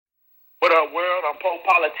What up, world? I'm Poe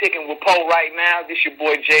politicking with Poe right now. This your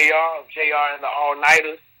boy JR and the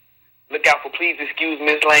All-Nighters. Look out for Please Excuse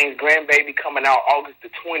Miss Lane's grandbaby coming out August the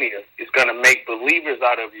 20th. It's going to make believers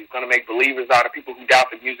out of you. It's going to make believers out of people who doubt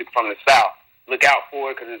the music from the South. Look out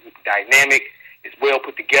for it because it's dynamic, it's well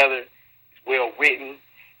put together, it's well written,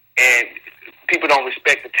 and people don't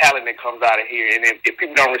respect the talent that comes out of here. And if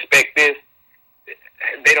people don't respect this,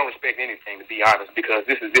 they don't respect anything, to be honest, because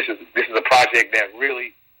this is a project that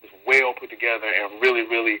really was well put together and really,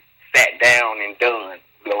 really sat down and done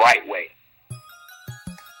the right way.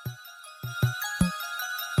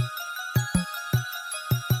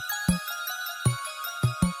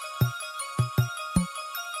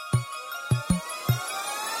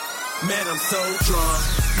 Man, I'm so drunk,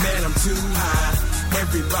 man, I'm too high.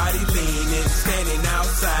 Everybody leaning, standing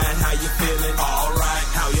outside. How you feeling? All right.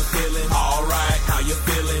 How you feeling? All right. How you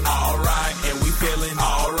feeling? All right. And we feeling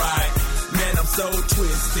all right. Man, I'm so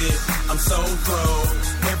twisted, I'm so thrown.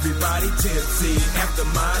 Everybody tipsy after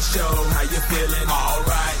my show. How you feeling? All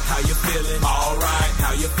right. How you feeling? All right.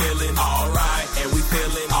 How you feeling? All right. And we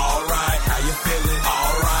feeling all right. How you feeling?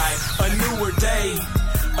 All right. A newer day,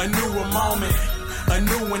 a newer moment. A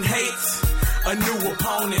new one hates, a new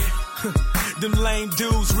opponent. Them lame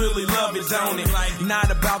dudes really love it, don't it? Not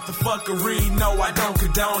about the fuckery, no, I don't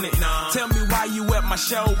condone it. Tell me why you at my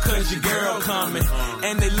show, cause your girl coming.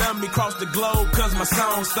 And they love me across the globe, cause my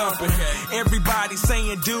song's thumping. Everybody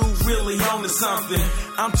saying, dude, really on to something.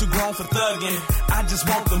 I'm too grown for thugging, I just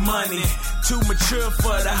want the money. Too mature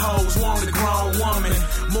for the hoes, want a grown woman.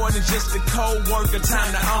 More than just a co-worker,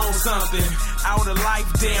 time to own something. Out of life,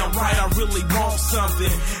 damn right, I really want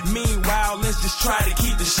something. Meanwhile, let's just try to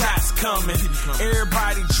keep the shots coming.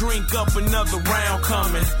 Everybody drink up, another round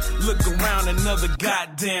coming. Look around, another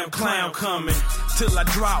goddamn clown coming. Till I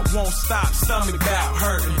drop, won't stop, stomach bout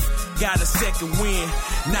hurting. Got a second win,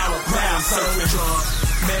 now a pound surfing. So drunk,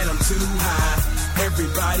 man, I'm too high.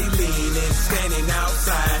 Everybody leaning, standing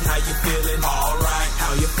outside. How you feeling? All right.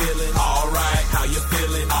 How you feeling? All right. How you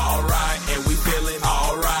feeling? All right. And we feeling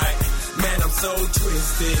all right. Man, I'm so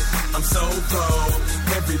twisted, I'm so cold.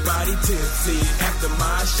 Everybody tipsy after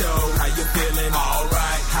my show. How you feeling? All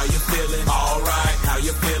right. How you feeling? All right. How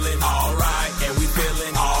you feeling? All right. And we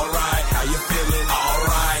feeling all right. How you feeling? All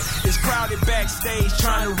right. It's crowded backstage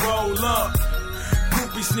trying to roll up.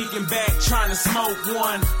 Groupie sneaking back trying to smoke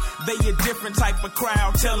one. They a different type of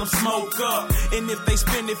crowd, tell them smoke up. And if they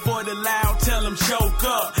spend it for the loud, tell them choke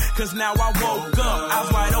up. Cause now I woke up,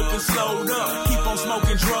 eyes wide open, slowed up. Keep on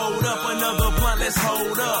smoking, drove up, another blunt, let's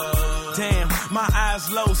hold up. Damn, my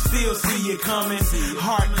eyes low, still see it coming.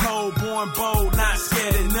 Heart cold, born bold, not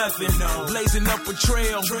scared of nothing. Blazing up a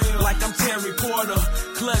trail, like I'm Terry Porter.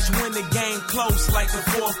 Clutch when the game close, like the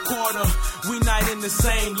fourth quarter. We not in the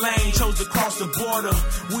same lane, chose to cross the border.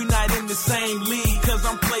 We not in the same league, cause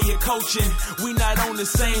I'm player coaching. We not on the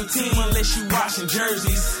same team unless you washing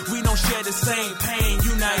jerseys. We don't share the same pain,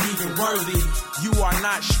 you not even worthy. You are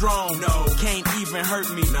not strong, no, can't even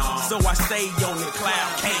hurt me. No. So I stay on the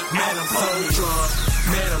cloud, can't man, I'm so drunk,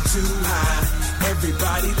 man, I'm too high.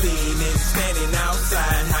 Everybody leaning, standing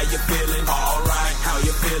outside. How you feeling? All right. How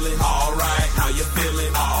you feeling? All right. How you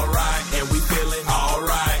feeling? All right. And we feeling all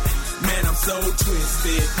right. Man, I'm so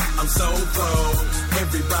twisted, I'm so cold.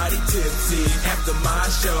 Everybody tipsy after my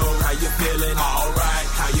show. How you feeling? All right.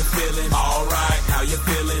 How you feeling? All right. How you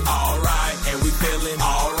feeling? All right. And we feeling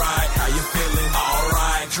all right. How you feeling? All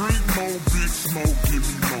right. Drink more, big smoke, give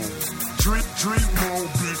me more. Drink more,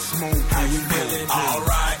 big smoke. How you feeling? All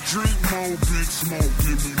right. Drink more, big smoke,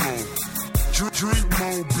 give me more. Drink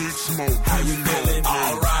more, big smoke. How you feeling?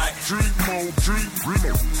 All right. Drink more,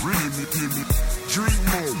 give me. Drink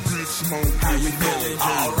more, big smoke. How you feeling?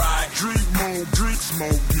 All right. Drink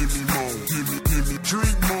smoke, give me more. Give me.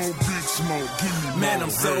 Drink more, big smoke, give me more. Man,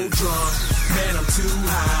 I'm so drunk. Man, I'm too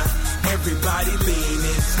high. Everybody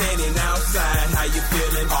leaning, standing outside. How you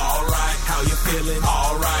feeling? All right. How you feeling?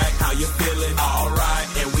 All right. How you feeling? All right.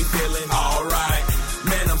 And we feeling all right.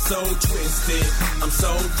 Man, I'm so twisted, I'm so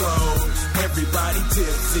cold. Everybody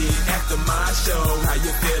tipsy after my show. How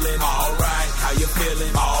you feeling? All right. How you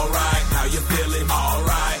feeling? All right. How you feeling? All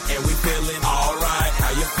right. And we feeling all right. How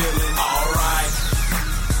you feeling? All right.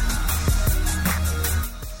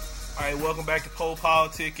 All right, welcome back to Poe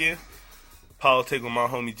Politicking. Politic with my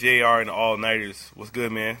homie JR and the All-Nighters. What's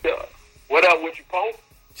good, man? Yeah. What up with you, Poe?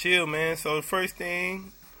 Chill, man. So the first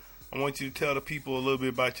thing, I want you to tell the people a little bit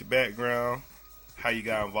about your background, how you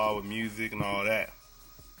got involved with music and all that.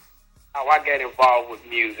 How I got involved with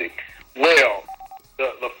music. Well,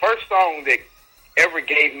 the first song that ever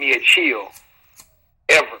gave me a chill,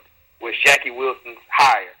 ever, was Jackie Wilson's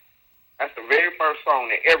Higher. That's the very first song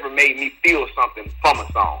that ever made me feel something from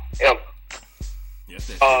a song, ever. Yes,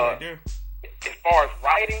 that's right there. As far as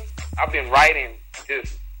writing, I've been writing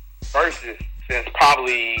just verses since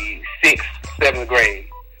probably 6th, 7th grade.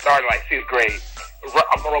 Started like 6th grade.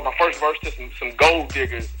 I wrote my first verse to some Gold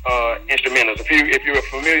Diggers instrumentals. If you're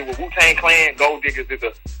familiar with Wu-Tang Clan, Gold Diggers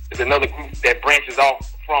is another group that branches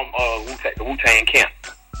off from the Wu-Tang camp.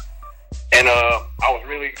 And I was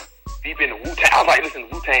really deep into Wu-Tang. I was like, listen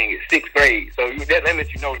to Wu-Tang in 6th grade. So that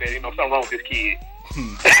lets you know that, something wrong with this kid.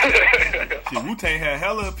 See, Wu-Tang had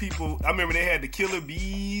hella people. I remember they had the Killer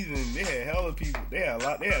Bees, and they had hella people. They had a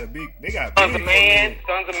lot. They got Sons of Man,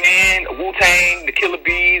 Wu-Tang, the Killer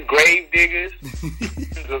Bees, Grave Diggers,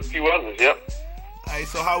 a few others. Yep. All right.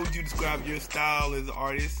 So, how would you describe your style as an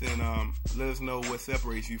artist, and let us know what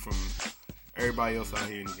separates you from everybody else out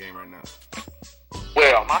here in the game right now?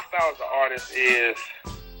 Well, my style as an artist is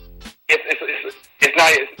it's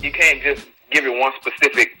not. You can't just give it one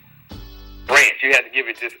specific branch. You have to give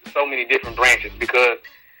it just so many different branches, because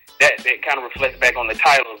that kind of reflects back on the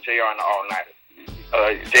title of JR and the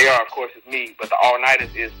All-Nighters. JR, of course, is me, but the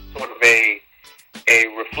All-Nighters is sort of a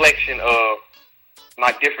reflection of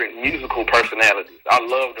my different musical personalities. I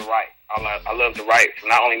love to write. I love to write for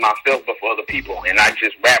not only myself, but for other people, and not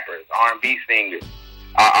just rappers, R&B singers.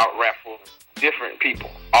 I rap for different people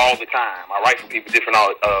all the time. I write for people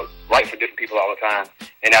write for different people all the time,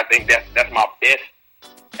 and I think that's my best.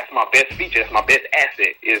 That's my best feature. That's my best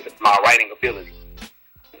asset, is my writing ability.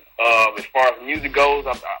 As far as music goes,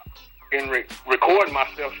 I've been recording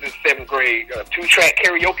myself since 7th grade. 2-track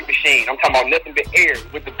karaoke machine. I'm talking about nothing but air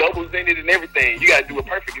with the doubles in it and everything. You got to do it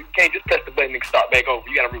perfect. You can't just press the button and start back over.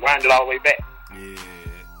 You got to rewind it all the way back. Yeah.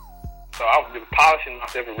 So I've been polishing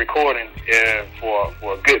myself and recording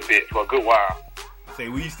for a good bit, for a good while. I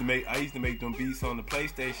used to make them beats on the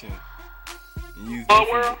PlayStation.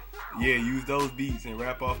 World? Yeah, use those beats and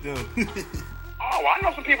rap off them. Oh, I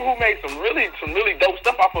know some people who made some really dope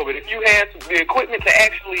stuff off of it. If you had the equipment to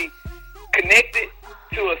actually connect it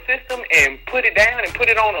to a system and put it down and put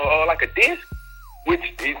it on like a disc, which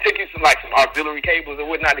it took you some auxiliary cables and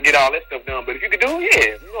whatnot to get all that stuff done. But if you could do it,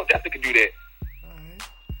 yeah, you definitely could do that. All right.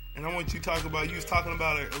 And I want you to talk about, you was talking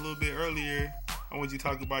about it a little bit earlier. I want you to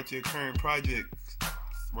talk about your current project,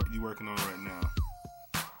 what you're working on right now.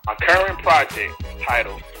 My current project is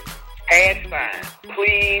titled #,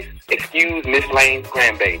 Please Excuse Miss Lane's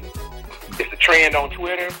Grandbaby. It's a trend on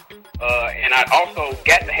Twitter, and I also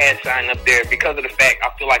got the # up there because of the fact I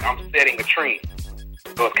feel like I'm setting a trend.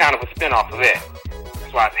 So it's kind of a spinoff of that.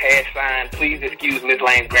 That's why it's #, Please Excuse Miss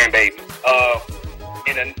Lane's Grandbaby.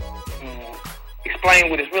 And to explain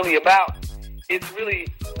what it's really about, it's really,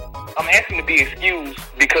 I'm asking to be excused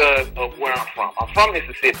because of where I'm from. I'm from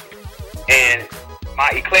Mississippi, and my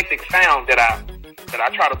eclectic sound that I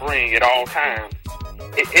try to bring at all times,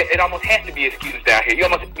 it almost has to be excused down here. You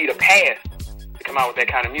almost need a pass to come out with that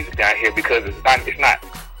kind of music down here, because it's not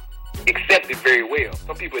accepted very well.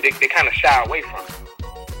 Some people, they kind of shy away from it.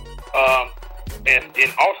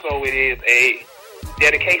 And also it is a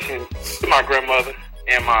dedication to my grandmother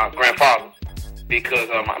and my grandfather, because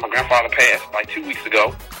my grandfather passed like 2 weeks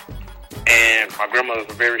ago, and my grandmother's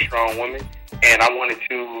a very strong woman, and I wanted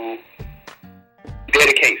to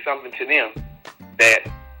dedicate something to them that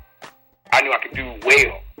I knew I could do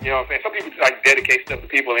well. You know what I'm saying? Some people just like to dedicate stuff to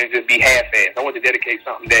people and just be half-assed. I want to dedicate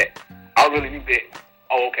something that I really knew that,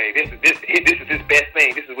 this is his best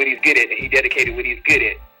thing. This is what he's good at, and he dedicated what he's good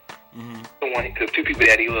at. To two people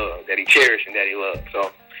that he loved, that he cherished, and that he loved.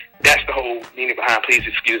 So that's the whole meaning behind Please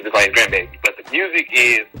Excuse Miss Lane's Grandbaby. But the music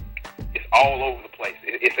it's all over the place.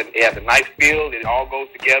 It has a nice feel. It all goes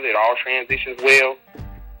together. It all transitions well.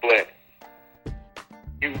 But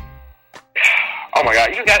oh my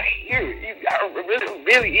God, you gotta hear it. I'm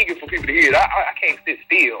really eager for people to hear it. I can't sit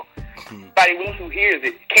still. Anybody else who hears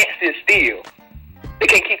it can't sit still. They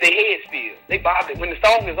can't keep their head still. They bob it. When the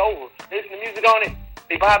song is over, they listen to music on it,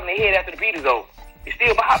 they bobbing their head after the beat is over. They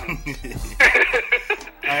still bobbing.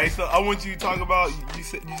 Alright, so I want you to talk about, you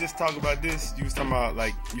just talk about this. You was talking about,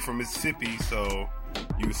 like, you from Mississippi, so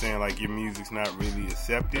you were saying, like, your music's not really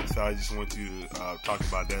accepted. So I just want you to talk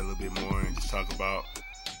about that a little bit more, and just talk about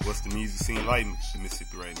what's the music scene like in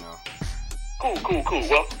Mississippi right now. Cool.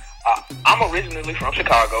 Well, I'm originally from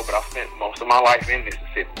Chicago, but I spent most of my life in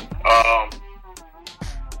Mississippi.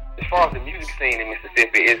 As far as the music scene in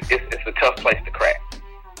Mississippi, it's a tough place to crack.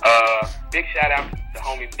 Big shout out to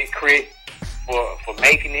homie Big Crit for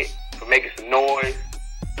making it, for making some noise.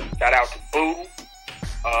 Shout out to Boo.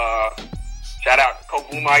 Shout out to Coke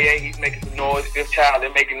Boomaye, he's making some noise. Fifth Child,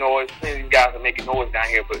 they're making noise. Plenty of these guys are making noise down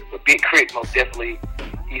here, but Big Crit most definitely,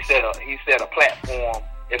 he set a platform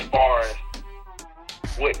as far as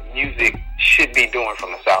what music should be doing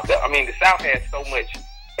from the South. I mean, the South has so much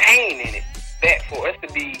pain in it that for us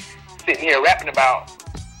to be sitting here rapping about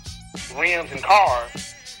rims and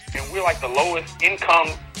cars, and we're like the lowest income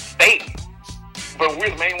state, but we're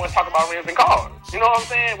the main ones talking about rims and cars. You know what I'm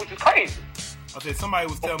saying? Which is crazy. Okay, somebody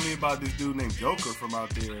was telling me about this dude named Joker from out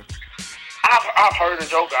there. I've heard of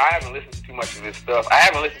Joker. I haven't listened to too much of his stuff. I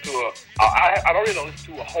haven't listened to I don't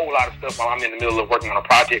listen to a whole lot of stuff while I'm in the middle of working on a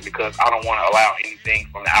project because I don't want to allow anything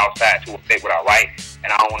from the outside to affect what I write,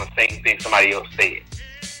 and I don't want to say anything somebody else said.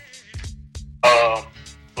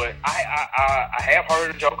 But I have heard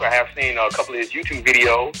of Joker. I have seen a couple of his YouTube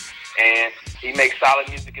videos, and he makes solid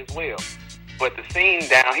music as well. But the scene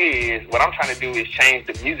down here is, what I'm trying to do is change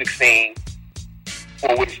the music scene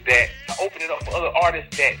for which that, to open it up for other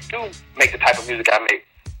artists that do make the type of music I make.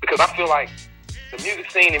 Because I feel like the music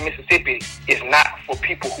scene in Mississippi is not for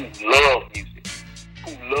people who love music,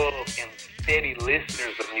 who love and steady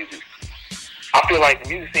listeners of music. I feel like the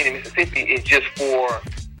music scene in Mississippi is just for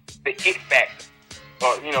the it factor.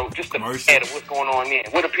 You know, just the head of what's going on then.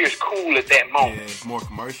 What appears cool at that moment. Yeah, it's more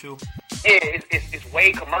commercial. Yeah, it's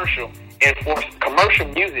way commercial. And for commercial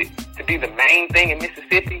music to be the main thing in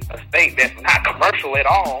Mississippi, a state that's not commercial at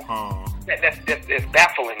all, that's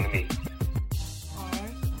baffling to me. All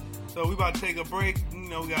right. So we about to take a break. You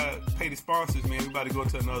know, we got to pay the sponsors, man. We about to go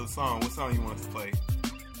to another song. What song you want us to play?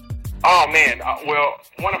 Oh, man. Well,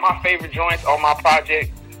 one of my favorite joints on my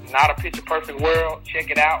project, Not a Picture Perfect World. Check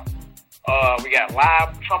it out. We got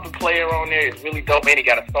live trumpet player on there. It's really dope, man. He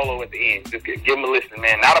got a solo at the end. Just give him a listen,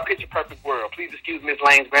 man. Not a Picture Perfect World. Please excuse Miss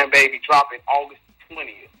Lane's grandbaby dropping August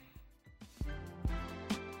 20th.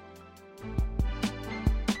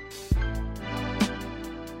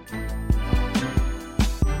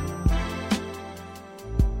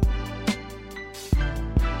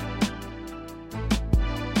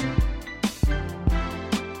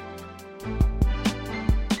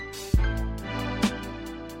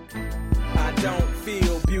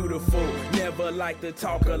 Never like to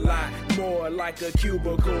talk a lot, more like a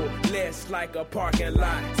cubicle, less like a parking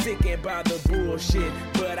lot. Sickened by the bullshit,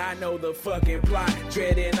 but I know the fucking plot.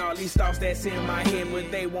 Dreading all these thoughts that's in my head,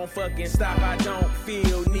 but they won't fucking stop. I don't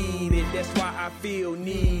feel needed, that's why I feel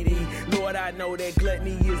needy. Lord, I know that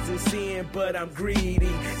gluttony is a sin, but I'm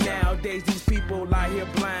greedy. Nowadays, these people out here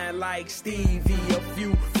blind like Stevie. A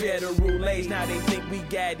few federal A's, now they think we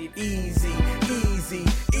got it easy.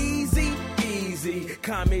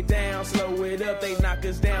 Calm it down, slow it up, they knock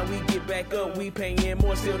us down, we get back up, we paying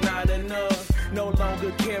more, still not enough. No longer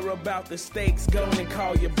care about the stakes, go and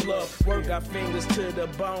call your bluff. Work our fingers to the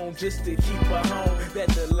bone just to keep her home. Bet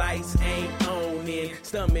the lights ain't on in,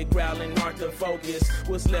 stomach growling, hard to focus.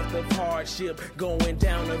 What's left of hardship, going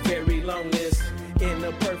down a very long list. In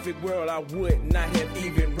a perfect world, I would not have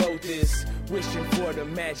even wrote this. Wishing for the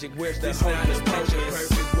magic, where's the hocus pocus?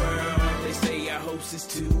 Perfect world, they say our hopes is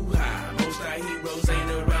too high. Most our heroes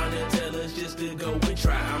ain't around and tell us just to go and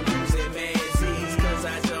try. I'm losing man's cause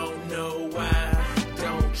I don't know why.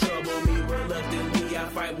 Don't trouble me reluctantly, I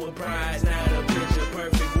fight with pride. Not a picture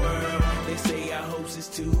perfect world, they say our hopes is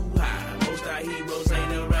too high. Most our heroes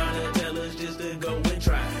ain't around and tell us just to go and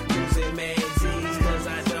try. Losing man's cause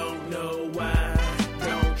I don't know why.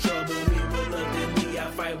 Don't trouble me reluctantly, I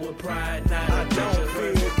fight with pride. Not I don't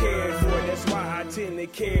feel cared for, that's why I tend to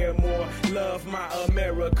care more. Love my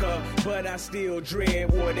America, but I still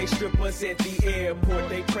dread war. They strip us at the airport,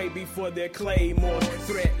 they pray before their claymore.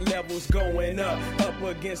 Threat levels going up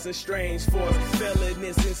against a strange force.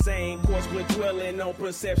 Felonious insane course, we're dwelling on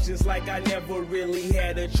perceptions like I never really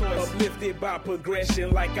had a choice. Uplifted by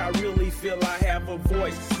progression like I really feel I have a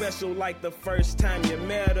voice. Special like the first time you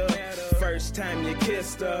met her, first time you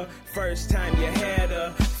kissed her, first time you had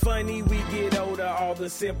her. Funny we get older, all the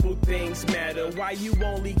simple things matter. Why you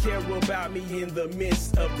only care about me in the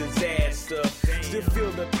midst of disaster? Still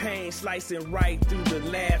feel the pain slicing right through the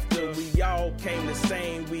laughter. We all came the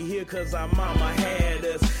same, we here cause our mama had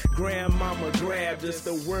us. Grandmama grabbed us,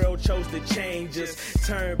 the world chose to change us.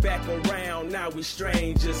 Turn back around, now we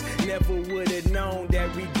strangers. Never would've known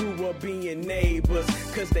that we grew up being neighbors,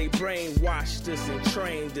 cause they brainwashed us and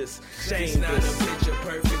trained us, shamed us. It's not a picture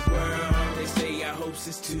perfect world, they say our hopes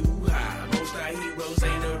is too high. Most our heroes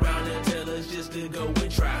ain't around and tell us just to go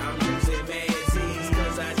and try. I'm losing man's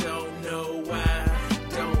cause I don't know why.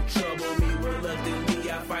 Don't trouble me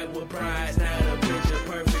reluctantly, I fight with pride. Not a picture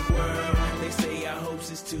perfect world, they say our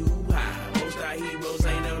hopes is too high. Most our heroes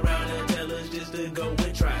ain't around and tell us just to go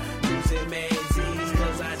and try. Losing man's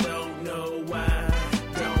cause I don't know why.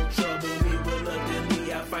 Don't trouble me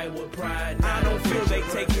reluctantly, I fight with pride. I don't feel they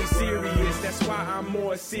take me serious. that's why I'm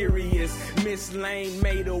more serious. Miss Lane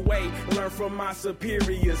made a way, learn from my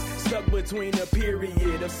superiors. Stuck between a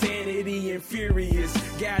period of sanity and furious.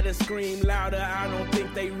 Gotta scream louder, I don't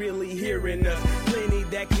think they really hearing us. Plenty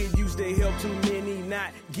that could use the help, too many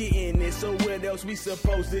not getting it. So what else we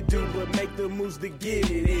supposed to do but make the moves to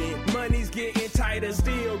get it in? Money's getting tighter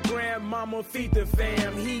still, grandmama feed the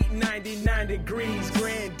fam. Heat 99 degrees,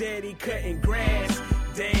 granddaddy cutting grass.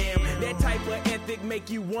 Damn, that type of ethic make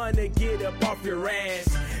you wanna get up off your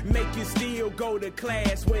ass. Make you still go to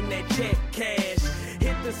class when that check cash.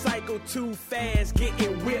 Hit the cycle too fast,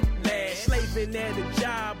 getting whiplash. Slaving at a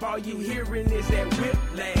job, all you hearing is that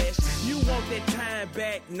whiplash. You want that time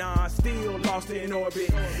back? Nah, still lost in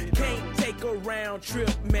orbit. Can't take a round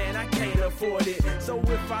trip, man, I can't afford it. So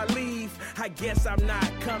if I leave, I guess I'm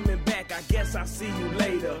not coming back. I guess I'll see you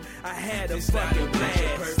later. I had a fucking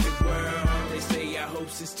blast. Perfect world. They say our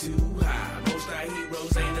hopes is too high. Most our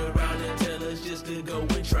heroes ain't around to tell us just to go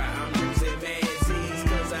and try. I'm losing mad Z's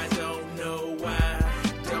cause I don't know why.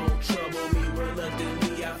 Don't trouble me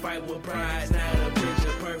reluctantly, I fight with pride. Not a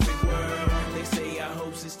picture perfect world. They say our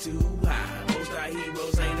hopes is too high. Most our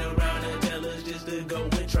heroes ain't around to tell us just to go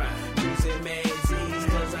and try. Losing mad Z's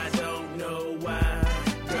cause I don't know why.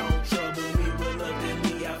 Don't trouble me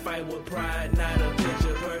reluctantly, I fight with pride. Not a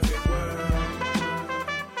picture perfect world.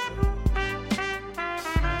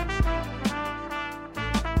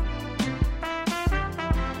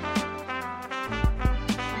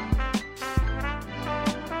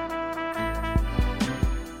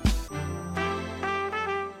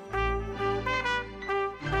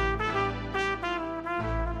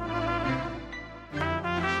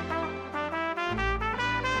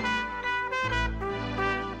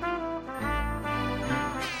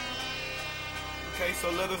 Okay,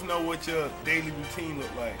 so let us know what your daily routine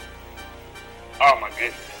look like. Oh my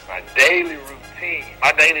goodness. My daily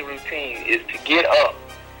routine is to get up,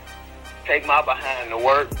 take my behind to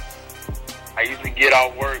work. I usually get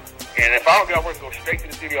off work, and if I don't get off work, go straight to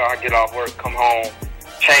the studio. I get off work, come home,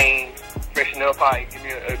 change, freshen up, probably give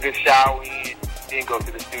me a good shower in, then go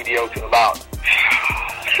to the studio till about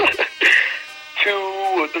 2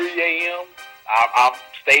 or 3 a.m. I've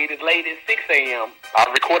stayed as late as 6 a.m. I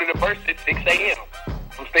recorded a verse at 6 a.m.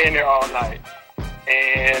 I'm staying there all night.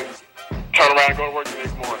 And turn around and go to work the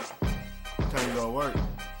next morning. What time you go to work?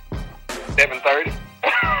 7:30.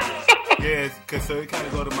 Yeah, cause so it kind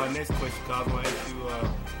of go to my next question. Cause I was gonna ask you,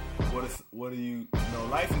 what are you know,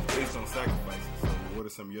 life is based on sacrifices. So what are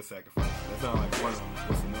some of your sacrifices? That's not like one of them.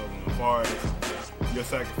 What's another one? As far as your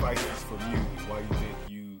sacrifices for music, why you think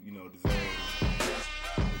you deserve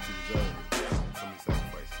what you deserve? Some of your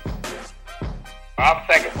sacrifices.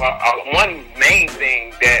 One main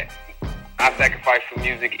thing that I sacrifice for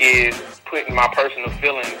music is putting my personal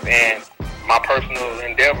feelings and my personal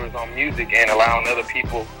endeavors on music and allowing other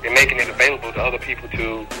people and making it available to other people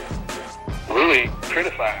to really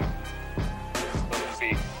criticize, so to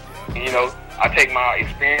speak. You know, I take my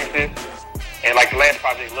experiences, and like the last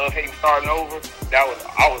project, Love, Hating, Starting Over, that was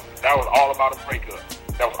all about a breakup.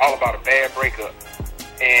 That was all about a bad breakup.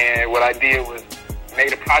 And what I did was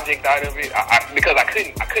made a project out of it because I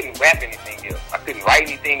couldn't rap anything else. I couldn't write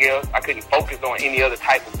anything else. I couldn't focus on any other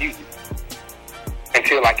type of music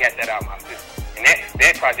until I got that out of my system. And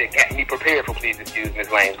that project got me prepared for Please Excuse Miss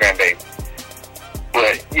Lane's Grandbaby.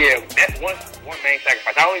 But yeah, that's one main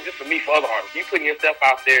sacrifice. Not only just for me, for other artists. You putting yourself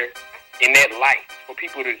out there in that light for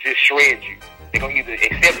people to just shred you. They're gonna either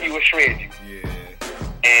accept you or shred you. Yeah.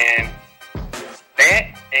 And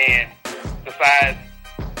that, and besides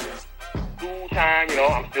school time, you know,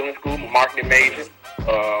 I'm still in school, I'm a marketing major,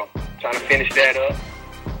 trying to finish that up.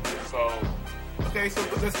 So okay, so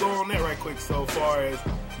let's go on that right quick. So far as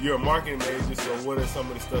you're a marketing major, so what are some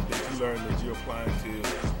of the stuff that you learned that you're applying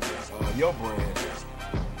to your brand?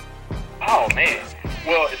 Oh man,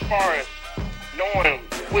 well, as far as knowing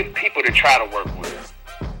what people to try to work with,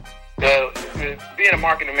 being a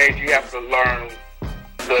marketing major, you have to learn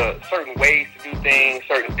the certain ways to do things,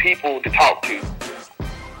 certain people to talk to.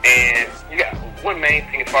 And you got one main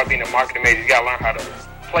thing as far as being a marketing major, you got to learn how to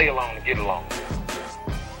play along and get along.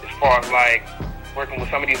 As far as like working with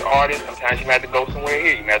some of these artists, sometimes you may have to go somewhere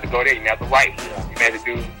here, you may have to go there, you may have to write for them, you may have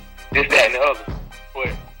to do this, that, and the other. But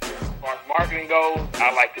as far as marketing goes,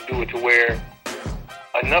 I like to do it to where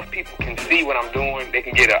enough people can see what I'm doing, they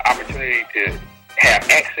can get an opportunity to have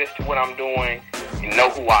access to what I'm doing and know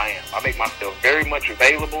who I am. I make myself very much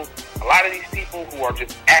available. A lot of these people who are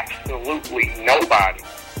just absolutely nobody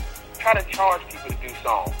try to charge people to do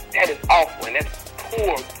songs. That is awful, and that's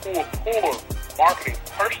poor marketing,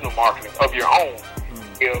 personal marketing of your own.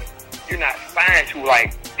 If you're not signed to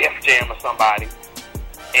like Def Jam or somebody,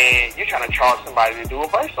 and you're trying to charge somebody to do a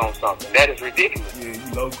verse on something. That is ridiculous. Yeah,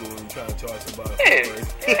 you local and you trying to charge somebody.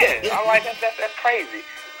 Yeah, I'm like, that's crazy.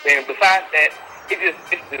 And besides that,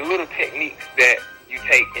 it's the little techniques that you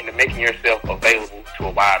take into making yourself available to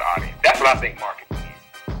a wide audience. That's what I think marketing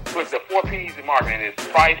is. With the 4 P's in marketing is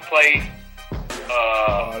price, place,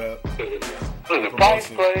 what is it?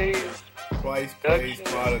 Price, place,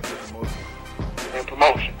 product, and promotion. And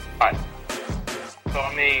promotion. Right. So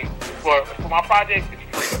I mean, for my project, it's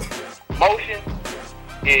free. Promotion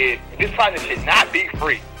is, this project should not be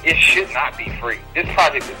free. It should not be free. This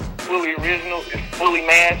project is fully original. It's fully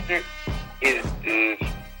mastered. It's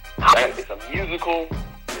a musical.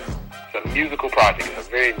 It's a musical project. It's a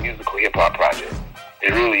very musical hip hop project.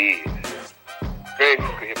 It really is. Very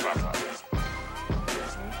musical hip hop project.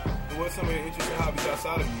 And what's some of your interesting hobbies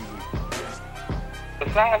outside of music?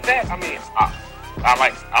 Besides that, I mean,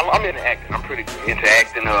 I'm into acting. I'm pretty into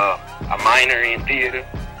acting. A minor in theater.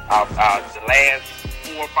 The last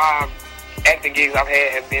 4 or 5 acting gigs I've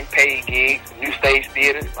had have been paid gigs. New Stage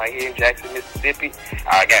Theater, right here in Jackson, Mississippi.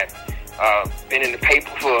 I got been in the paper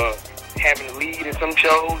for having the lead in some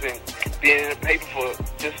shows, and been in the paper for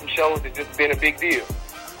just some shows that just been a big deal.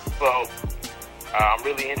 So I'm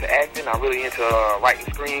really into acting. I'm really into writing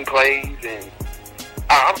screenplays, and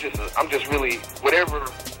I'm just really whatever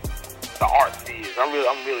the arts is. I'm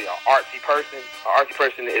really an artsy person. An artsy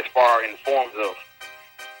person as far in forms of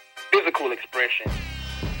physical expression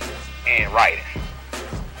and writing.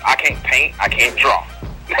 I can't paint. I can't draw.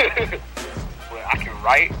 But I can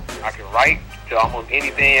write. I can write to almost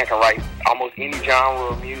anything. I can write almost any genre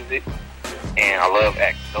of music, and I love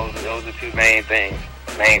acting. Those are 2 main things.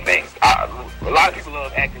 A lot of people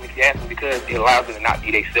love acting, if you ask them, because it allows them to not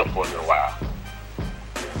be themselves for a little while.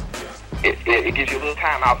 It gives you a little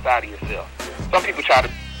time outside of yourself. Some people try to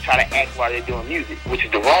act while they're doing music, which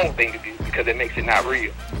is the wrong thing to do because it makes it not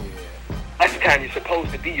real. That's the time you're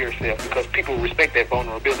supposed to be yourself because people respect that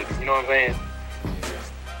vulnerability. You know what I'm saying?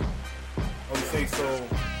 I would say so.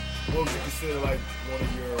 What would you consider like one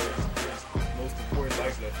of your most important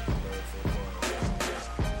life lessons you learned so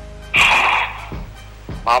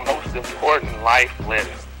far? My most important life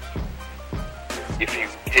lesson.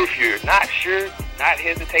 If you're not sure, do not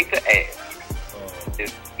hesitate to ask.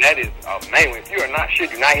 That is a main one. If you are not sure,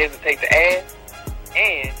 do not hesitate to ask.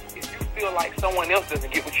 And if you feel like someone else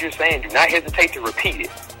doesn't get what you're saying, do not hesitate to repeat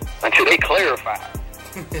it until they clarify.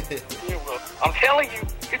 I'm telling you,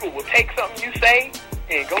 people will take something you say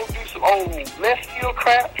and go do some old left field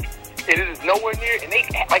crap, and it is nowhere near, and they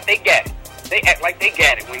act like they got it. They act like they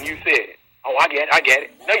got it when you said it. Oh, I get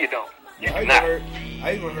it. No, you don't.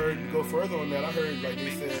 I even heard, go further on that, I heard, like they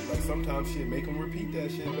said, like sometimes shit, make them repeat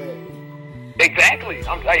that shit back. Exactly.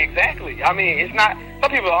 Exactly. I mean, it's not,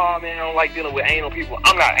 some people, oh man, I don't like dealing with anal people.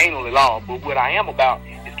 I'm not anal at all, but what I am about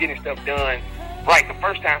is getting stuff done right the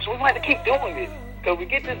first time. So we like to keep doing this. Because we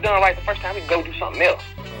get this done right the first time, we can go do something else.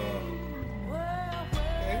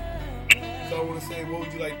 Okay. So I want to say, what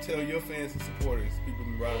would you like to tell your fans and supporters, people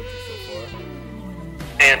who've been riding with you so far?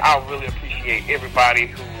 And I really appreciate everybody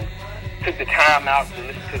who took the time out to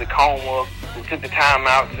listen to the Coma, who took the time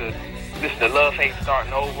out to listen to Love Hate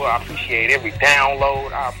Starting Over. I appreciate every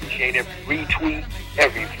download. I appreciate every retweet,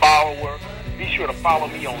 every follower. Be sure to follow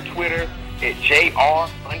me on Twitter at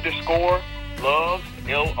JR_Loves, LOVES,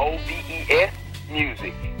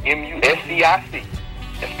 music, MUSIC. I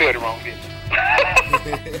spelled it wrong, didn't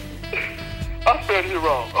I? I spelled it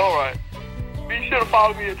wrong. All right. Be sure to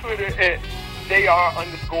follow me on Twitter at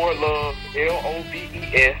JR_Loves,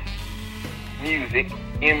 LOVES, music,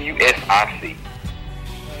 MUSIC.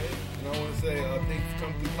 And I want to say, thanks for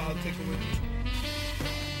coming through Politicking with me.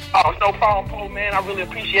 Oh, it's no problem, Poe, man. I really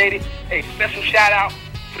appreciate it. Hey, special shout out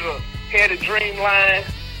to the head of Dreamline,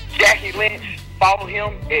 Jackie Lynch. Follow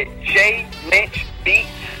him at J Lynch Beats.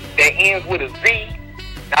 That ends with a Z,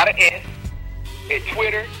 not an S. At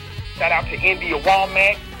Twitter, shout out to India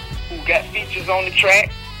Womack, who got features on the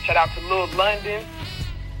track. Shout out to Lil London,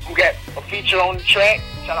 who got a feature on the track.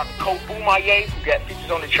 Shout out to Coach Umaye, who got features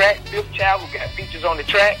on the track. Fifth Child, who got features on the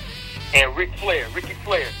track. And Ricky Flair.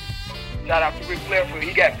 Shout out to Rick Flair,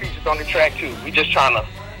 he got features on the track too. We just trying to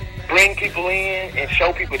bring people in and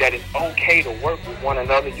show people that it's okay to work with one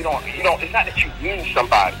another. You don't. It's not that you need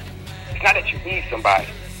somebody.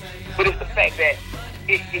 But it's the fact that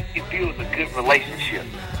it builds a good relationship,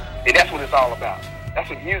 and that's what it's all about. That's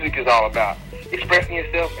what music is all about: expressing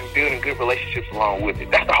yourself and building good relationships along with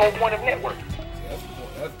it. That's the whole point of networking.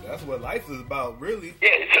 That's what life is about, really. Yeah,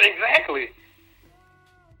 exactly.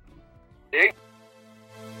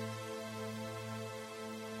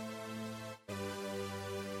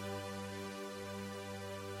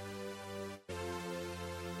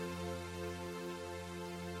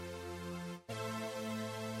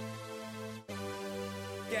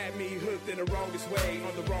 Had me hooked in the wrongest way,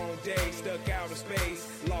 on the wrong day, stuck out of space,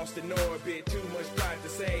 lost in orbit, too much pride to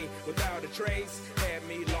say, without a trace, had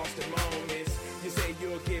me lost in moments. You say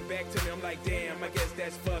you'll get back to me, I'm like, damn, I guess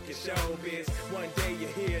that's fucking showbiz. One day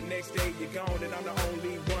you're here, next day you're gone, and I'm the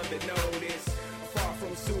only one that noticed. Far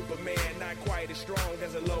from Superman, not quite as strong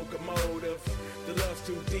as a locomotive. The love's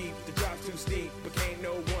too deep, the drop's too steep, but can't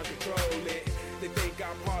no one control it. They think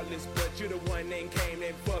I'm heartless, but you're the one that came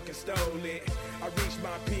and fucking stole it. I reached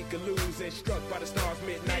my peak of losing, struck by the stars,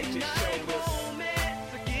 midnight just showed us.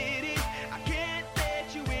 Forget it, I can't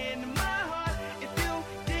let you into my heart. If you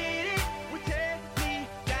did it, would tear me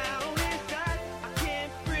down inside. I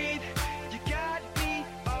can't breathe, you got me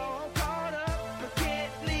all caught up, but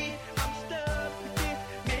can't leave. I'm stuck with this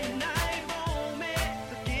midnight moment.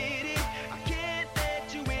 Forget it, I can't let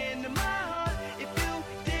you into my heart. If you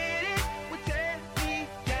did it, would tear me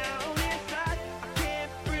down inside. I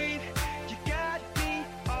can't breathe, you got me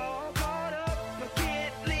all caught up, but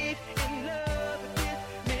can't leave. In love with this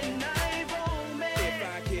midnight romance. If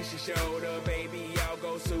I kiss your shoulder, baby, I'll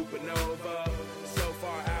go supernova. So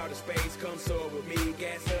far out of space, come soar with me,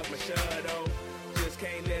 gas up my shuttle. Just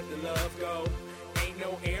can't let the love go. Ain't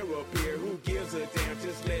no air up here, who gives a damn?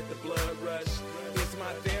 Just let the blood rush. It's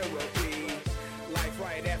my therapy. Life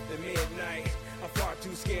right after midnight, I'm far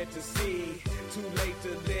too scared to see. Too late to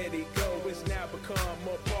let it go, it's now become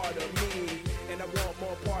a part of me. And I want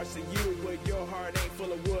more parts of you, but your heart ain't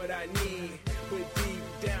full of what I need. But deep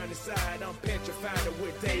down inside, I'm petrified of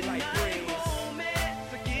what daylight brings. Moment,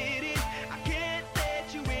 forget it, I can't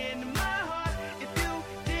let you into my heart. If you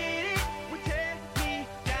did it, would tear me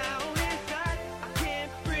down inside. I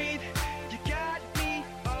can't breathe, you got me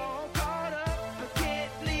all caught up, but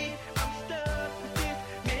can't leave. I'm stuck with this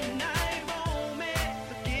midnight moment.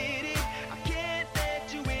 Forget it, I can't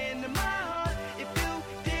let you into my heart. If you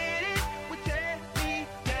did it, would tear me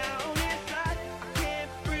down inside. I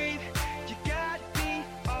can't breathe, you got me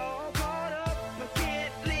all caught up, but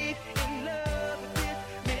can't leave. In love with this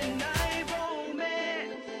midnight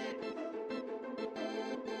romance.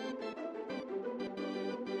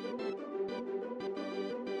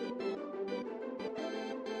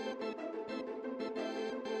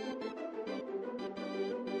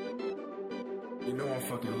 You know I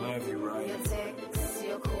fucking love you, right? Your texts,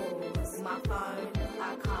 your calls, my phone,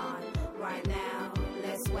 I can't. Right now,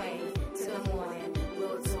 let's wait till the morning,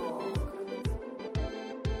 we'll talk.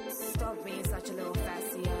 Stop being such a little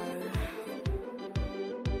facio.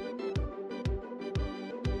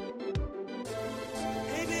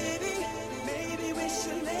 Hey baby, maybe we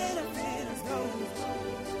should let our feelings go.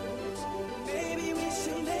 Maybe we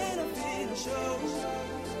should let our feelings show.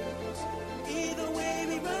 Either way,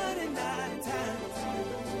 we running out of time.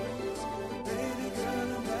 Baby girl,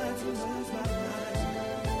 I'm about to lose my mind.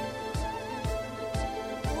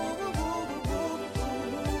 Ooh, ooh, ooh, ooh, ooh,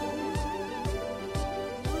 ooh.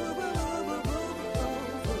 Ooh, ooh, ooh, ooh,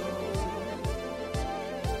 ooh, ooh.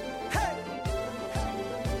 Hey!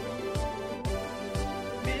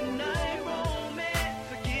 Midnight romance,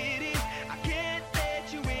 forget it, I can't let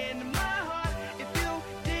you into my heart. If you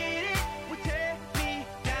did it, would tear me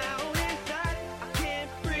down inside. I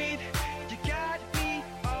can't breathe, you got me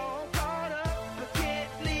all caught up, but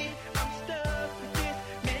can't leave. I'm stuck with this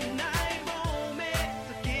midnight romance.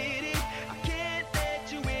 Forget it, I can't let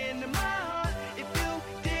you into my heart. If you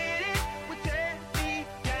did it, would tear me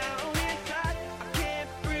down inside. I can't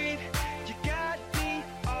breathe, you got me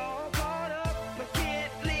all caught up, but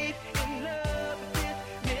can't leave. In love with this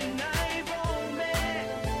midnight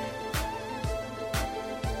romance.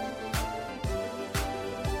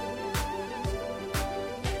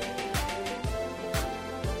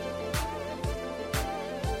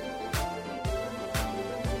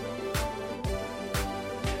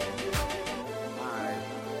 Alright.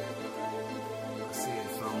 I see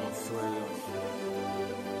it's almost 12.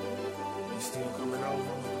 You still coming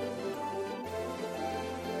over?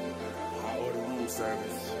 I order room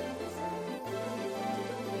service.